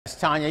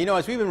Tanya,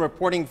 as we've been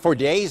reporting for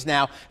days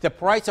now, the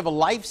price of a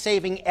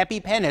life-saving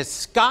EpiPen has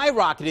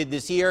skyrocketed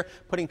this year,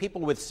 putting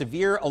people with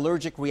severe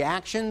allergic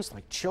reactions,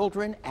 like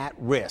children, at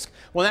risk.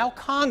 Well, now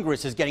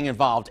Congress is getting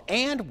involved,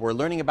 and we're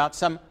learning about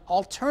some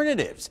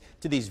alternatives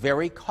to these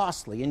very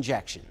costly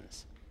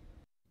injections.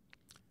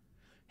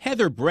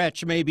 Heather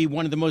Bretsch may be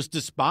one of the most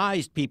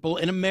despised people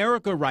in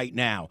America right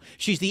now.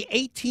 She's the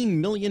 $18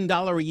 million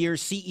a year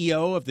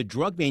CEO of the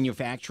drug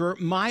manufacturer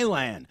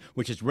Mylan,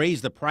 which has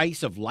raised the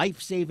price of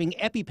life-saving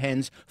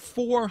EpiPens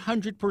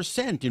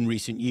 400% in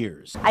recent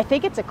years. I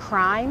think it's a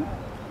crime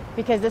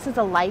because this is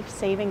a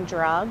life-saving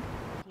drug.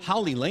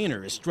 Holly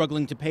Lehner is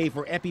struggling to pay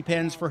for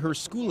EpiPens for her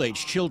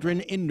school-age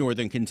children in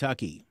northern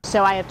Kentucky.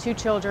 So I have two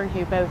children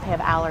who both have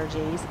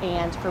allergies,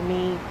 and for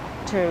me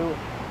to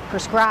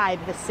prescribe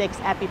the 6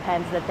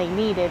 EpiPens that they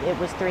needed, it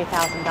was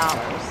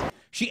 $3,000.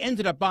 She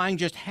ended up buying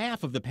just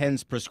half of the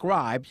pens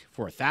prescribed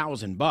for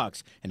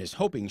 $1,000 and is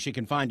hoping she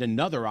can find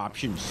another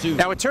option soon.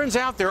 Now, it turns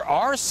out there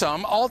are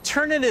some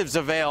alternatives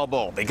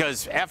available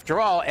because, after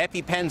all,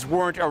 EpiPens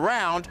weren't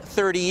around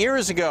 30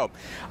 years ago.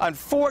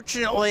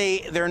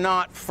 Unfortunately, they're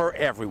not for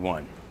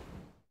everyone.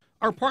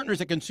 Our partners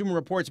at Consumer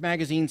Reports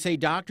magazine say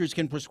doctors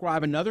can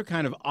prescribe another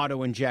kind of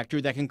auto-injector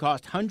that can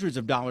cost hundreds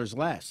of dollars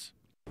less.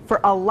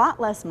 For a lot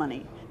less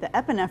money, the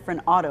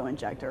epinephrine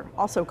auto-injector,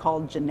 also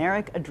called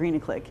generic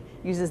Adrenaclick,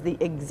 uses the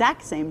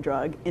exact same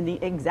drug in the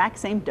exact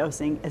same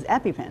dosing as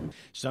EpiPen.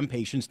 Some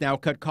patients now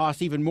cut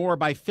costs even more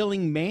by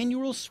filling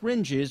manual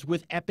syringes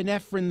with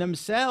epinephrine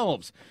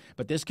themselves.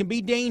 But this can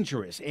be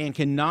dangerous and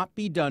cannot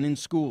be done in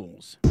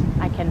schools.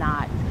 I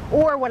cannot.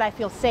 Or would I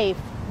feel safe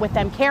with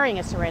them carrying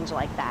a syringe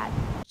like that?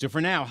 So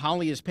for now,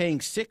 Holly is paying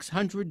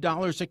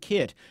 $600 a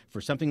kit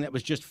for something that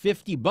was just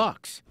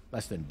 $50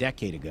 less than a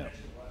decade ago.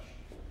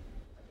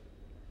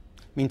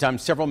 Meantime,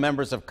 several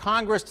members of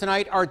Congress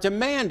tonight are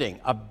demanding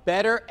a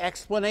better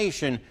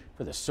explanation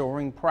for the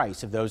soaring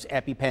price of those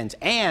EpiPens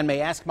and may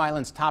ask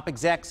Mylan's top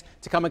execs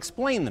to come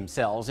explain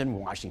themselves in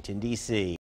Washington, D.C.